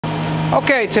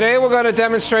Okay, today we're going to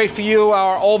demonstrate for you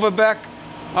our Overbeck.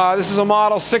 This is a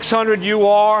model 600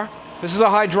 UR. This is a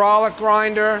hydraulic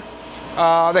grinder.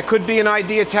 There could be an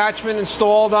ID attachment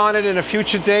installed on it in a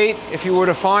future date if you were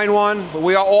to find one, but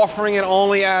we are offering it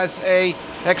only as a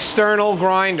external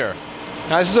grinder.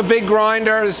 Now this is a big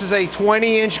grinder. This is a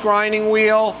 20-inch grinding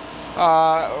wheel.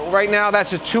 Right now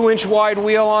that's a 2-inch wide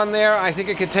wheel on there. I think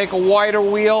it could take a wider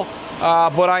wheel,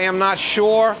 but I am not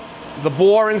sure. The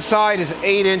bore inside is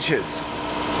 8 inches.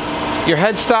 Your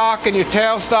headstock and your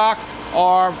tailstock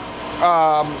are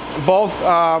both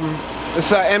this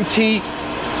is a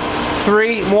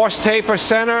MT3 Morse taper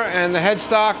center, and the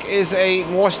headstock is a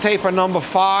Morse taper number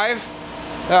 5.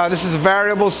 This is a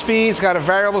variable speed. It's got a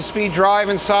variable speed drive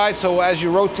inside, so as you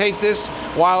rotate this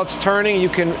while it's turning, you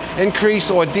can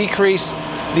increase or decrease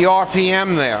the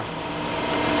RPM there.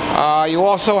 You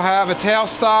also have a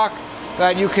tailstock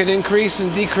that you can increase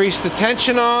and decrease the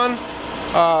tension on,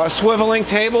 a swiveling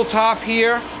tabletop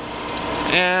here,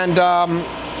 and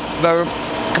the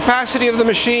capacity of the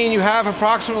machine, you have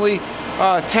approximately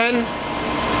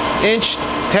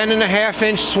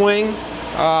 10.5-inch swing.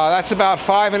 That's about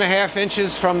 5.5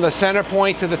 inches from the center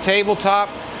point to the tabletop.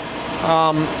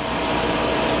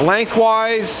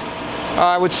 Lengthwise,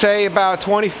 I would say about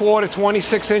 24 to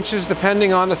 26 inches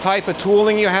depending on the type of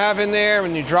tooling you have in there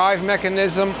and your drive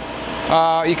mechanism.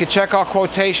 You can check our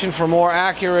quotation for more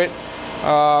accurate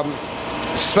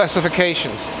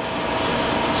specifications.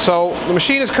 So the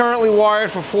machine is currently wired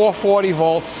for 440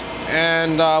 volts,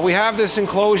 and we have this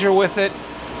enclosure with it.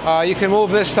 You can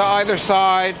move this to either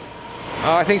side.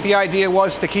 I think the idea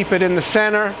was to keep it in the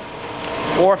center,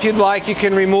 or if you'd like, you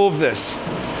can remove this.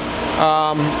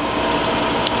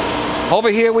 Over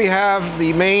here we have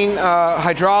the main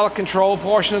hydraulic control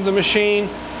portion of the machine.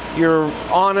 Your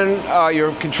on and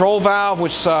your control valve,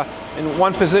 which in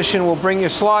one position will bring your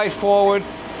slide forward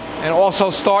and also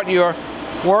start your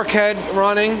workhead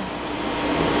running.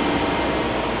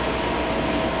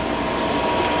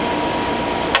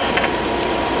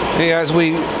 As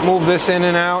we move this in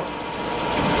and out,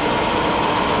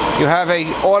 you have a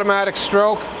automatic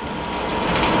stroke,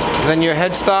 then your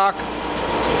headstock,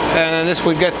 and then this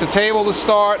would get the table to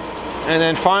start, and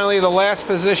then finally the last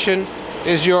position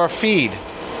is your feed.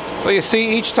 So you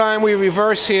see, each time we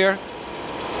reverse here,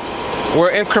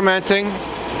 we're incrementing.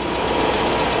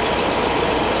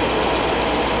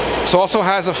 This also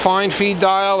has a fine feed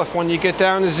dial. If when you get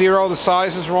down to 0 the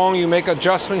size is wrong, you make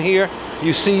adjustment here.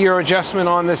 You see your adjustment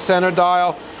on this center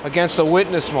dial against a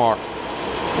witness mark.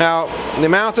 Now, the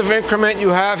amount of increment you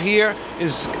have here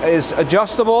is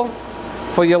adjustable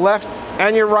for your left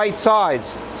and your right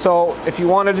sides. So if you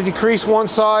wanted to decrease one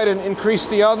side and increase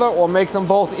the other, or make them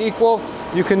both equal,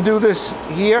 you can do this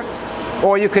here,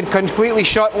 or you can completely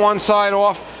shut one side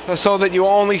off so that you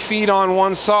only feed on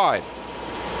one side.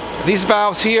 These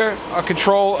valves here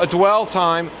control a dwell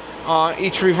time on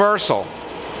each reversal.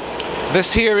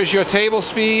 This here is your table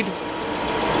speed.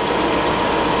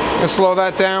 Let's slow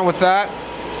that down with that.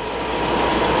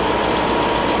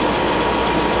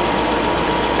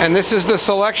 And this is the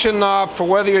selection knob for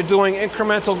whether you're doing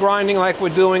incremental grinding like we're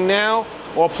doing now,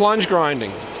 or plunge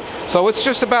grinding. So it's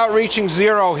just about reaching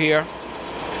 0 here.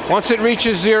 Once it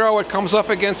reaches 0, it comes up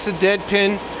against the dead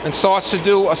pin and starts to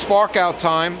do a spark out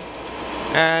time.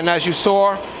 And as you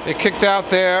saw, it kicked out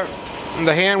there, and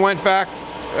the hand went back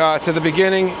to the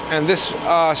beginning, and this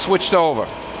switched over.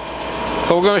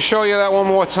 So we're going to show you that one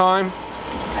more time.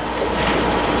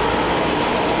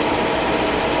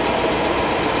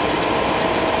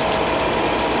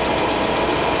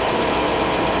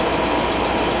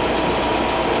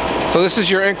 So this is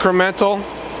your incremental.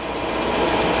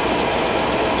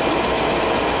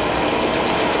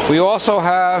 We also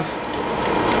have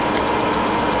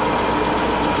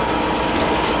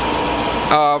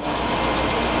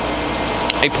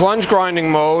a plunge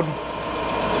grinding mode.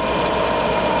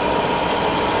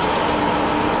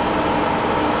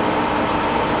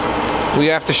 We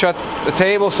have to shut the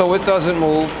table so it doesn't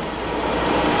move.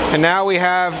 And now we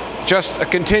have just a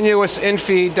continuous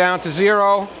infeed down to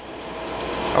 0.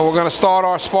 And we're going to start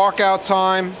our spark out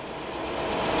time.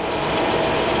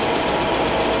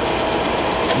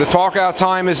 The spark out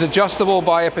time is adjustable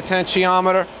by a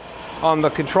potentiometer on the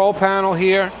control panel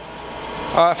here.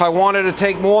 If I wanted to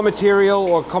take more material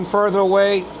or come further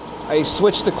away, I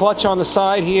switch the clutch on the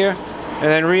side here and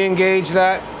then re-engage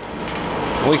that.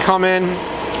 We come in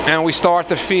and we start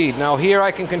the feed. Now here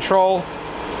I can control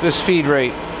this feed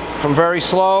rate from very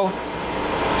slow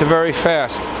to very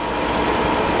fast.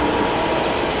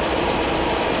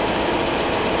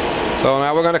 So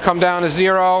now we're going to come down to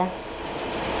 0.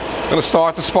 Going to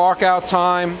start the spark out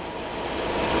time.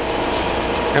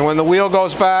 And when the wheel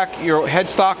goes back, your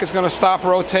headstock is going to stop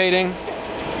rotating,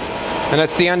 and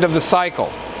that's the end of the cycle.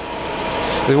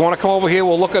 If you want to come over here,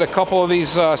 we'll look at a couple of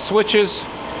these switches.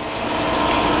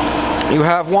 You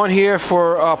have one here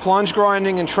for plunge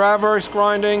grinding and traverse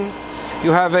grinding.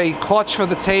 You have a clutch for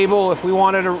the table. If we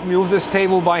wanted to remove this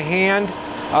table by hand,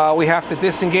 we have to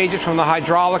disengage it from the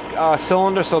hydraulic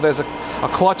cylinder, so there's a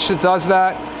clutch that does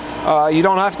that. You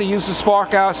don't have to use the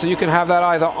spark out, so you can have that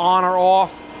either on or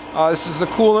off. This is the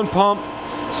coolant pump.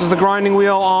 This is the grinding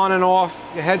wheel on and off,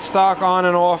 your headstock on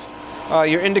and off,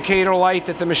 your indicator light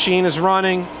that the machine is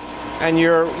running, and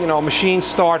your machine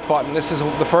start button. This is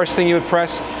the first thing you would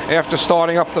press after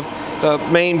starting up the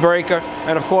main breaker.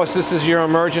 And of course, this is your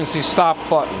emergency stop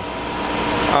button.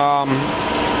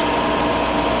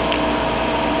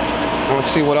 Let's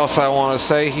see what else I want to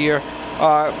say here.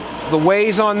 The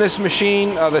ways on this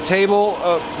machine, the table,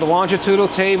 the longitudinal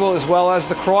table, as well as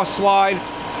the cross slide,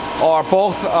 are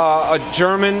both a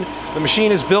German. The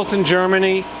machine is built in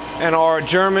Germany and are a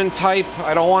German type.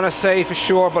 I don't want to say for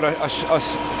sure, but a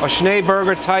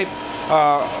Schneeberger type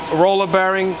roller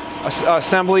bearing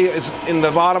assembly is in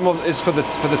the bottom of for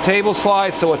the table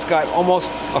slide, so it's got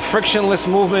almost a frictionless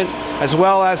movement, as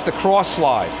well as the cross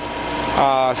slide.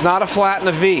 It's not a flat and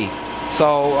a V.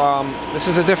 So this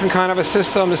is a different kind of a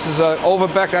system. This is a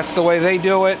Overbeck. That's the way they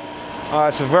do it.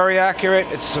 It's very accurate.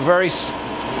 It's a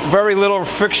very little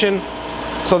friction.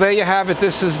 So there you have it.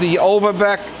 This is the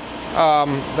Overbeck.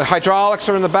 The hydraulics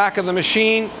are in the back of the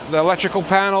machine. The electrical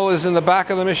panel is in the back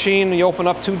of the machine. You open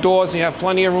up two doors and you have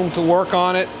plenty of room to work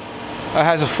on it. It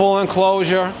has a full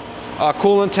enclosure, a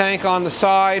coolant tank on the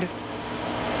side.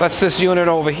 That's this unit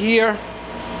over here,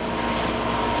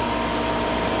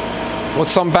 with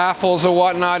some baffles or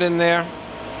whatnot in there.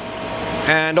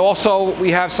 And also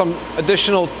we have some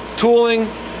additional tooling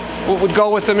that would go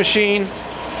with the machine.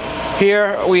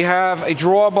 Here we have a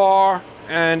drawbar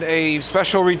and a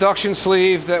special reduction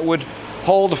sleeve that would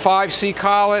hold a 5C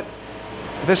collet.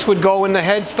 This would go in the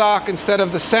headstock instead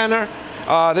of the center.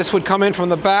 This would come in from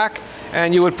the back,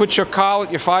 and you would put your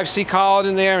collet, your 5C collet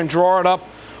in there and draw it up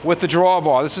with the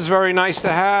drawbar. This is very nice to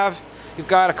have. You've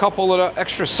got a couple of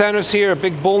extra centers here, a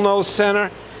big bullnose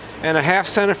center and a half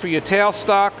center for your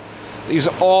tailstock. These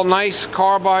are all nice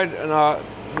carbide and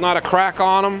not a crack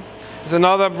on them. There's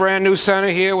another brand new center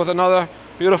here with another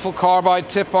beautiful carbide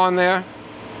tip on there.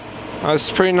 It's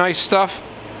pretty nice stuff.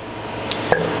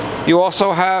 You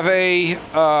also have a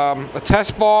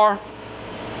test bar.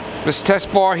 This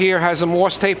test bar here has a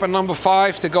Morse taper number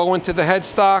 5 to go into the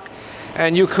headstock,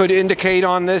 and you could indicate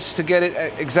on this to get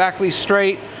it exactly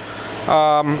straight.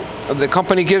 The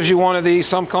company gives you one of these.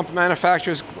 Some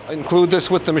manufacturers include this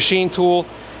with the machine tool.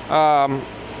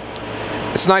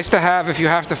 It's nice to have if you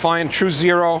have to find true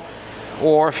zero,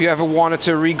 or if you ever wanted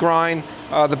to regrind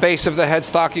the base of the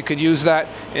headstock, you could use that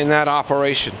in that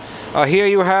operation. Here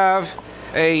you have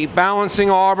a balancing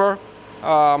arbor,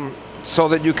 so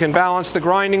that you can balance the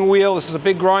grinding wheel. This is a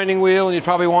big grinding wheel, and you'd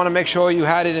probably want to make sure you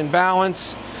had it in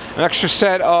balance. An extra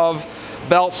set of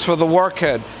belts for the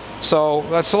workhead. So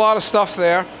that's a lot of stuff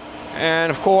there. And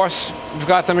of course, you've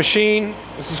got the machine.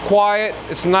 This is quiet,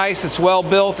 it's nice, it's well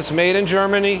built, it's made in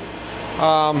Germany.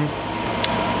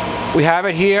 We have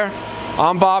it here.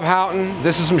 I'm Bob Houghton.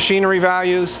 This is Machinery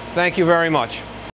Values. Thank you very much.